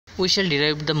We shall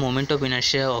derive the moment of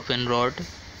inertia of a rod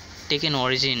taken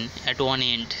origin at one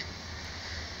end,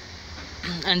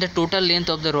 and the total length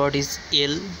of the rod is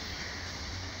L.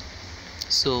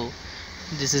 So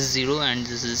this is 0 and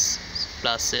this is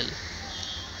plus L.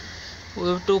 We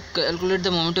have to calculate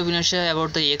the moment of inertia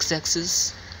about the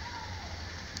x-axis.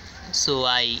 So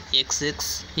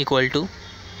Ix equal to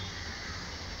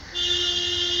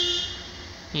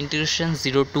integration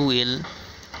 0 to L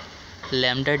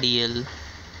lambda dl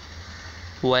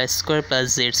y square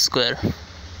plus z square.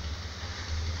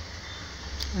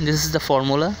 This is the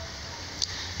formula,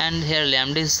 and here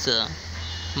lambda is the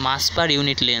mass per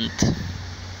unit length,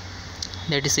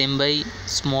 that is m by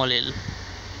small l.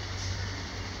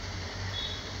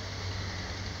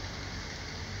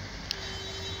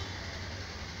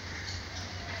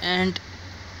 And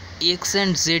x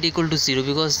and z equal to 0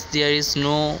 because there is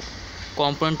no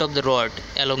component of the rod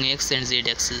along x and z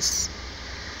axis.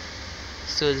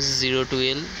 So this is 0 to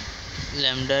L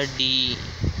lambda d.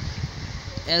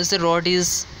 As the rod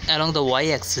is along the y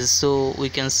axis, so we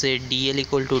can say dl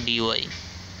equal to dy.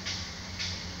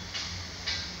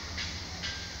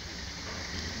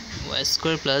 Y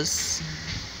square plus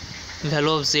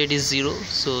value of z is 0,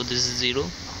 so this is 0.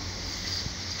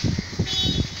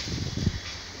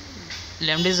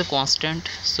 Lambda is a constant,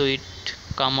 so it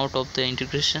come out of the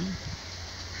integration,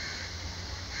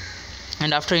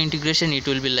 and after integration it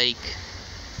will be like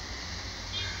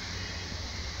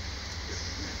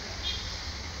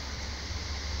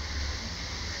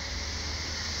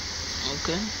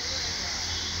okay.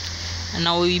 And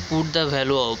now we put the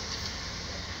value of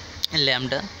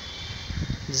lambda.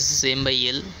 This is m by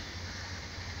L.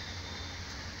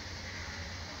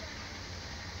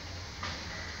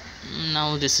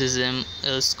 Now this is m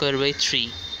L square by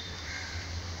 3.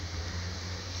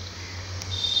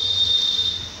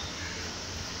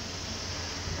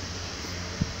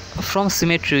 From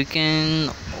symmetry we can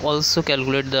also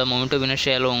calculate the moment of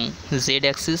inertia along z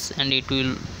axis, and it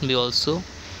will be also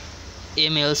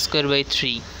m L square by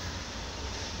 3.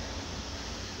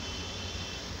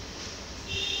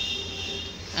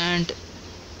 And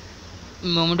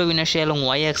moment of inertia along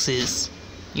y axis,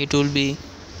 it will be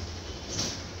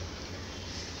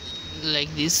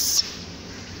like this.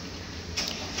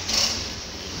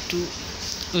 To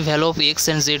value of x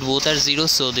and z both are 0,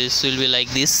 so this will be like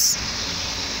this,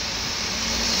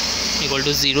 equal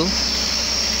to 0.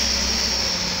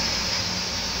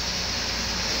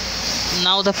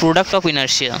 Now the product of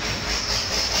inertia,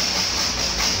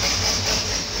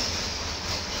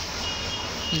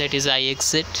 that is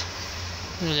Ixz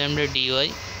lambda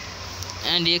dy,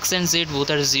 and x and z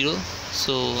both are 0,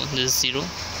 so this is 0.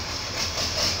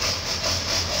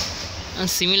 And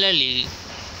similarly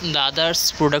the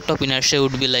other's product of inertia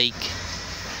would be like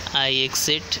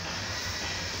Ixz,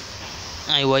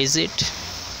 Iyz,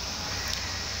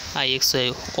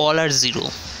 Ixy, all are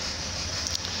 0.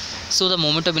 So the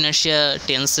moment of inertia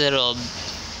tensor of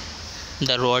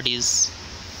the rod is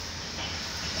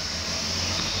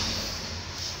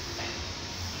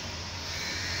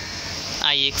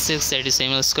Ixx, that is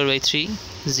m L square by 3,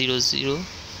 0 0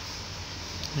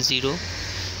 0.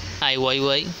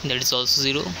 Iyy, that is also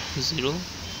 0 0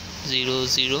 0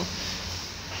 0,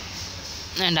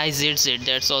 and Izz,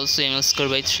 that's also m L square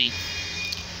by 3.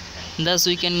 Thus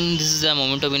we can, this is the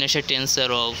moment of inertia tensor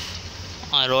of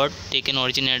a rod taken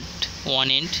origin at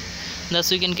one end.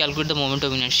 Thus we can calculate the moment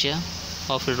of inertia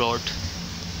of a rod.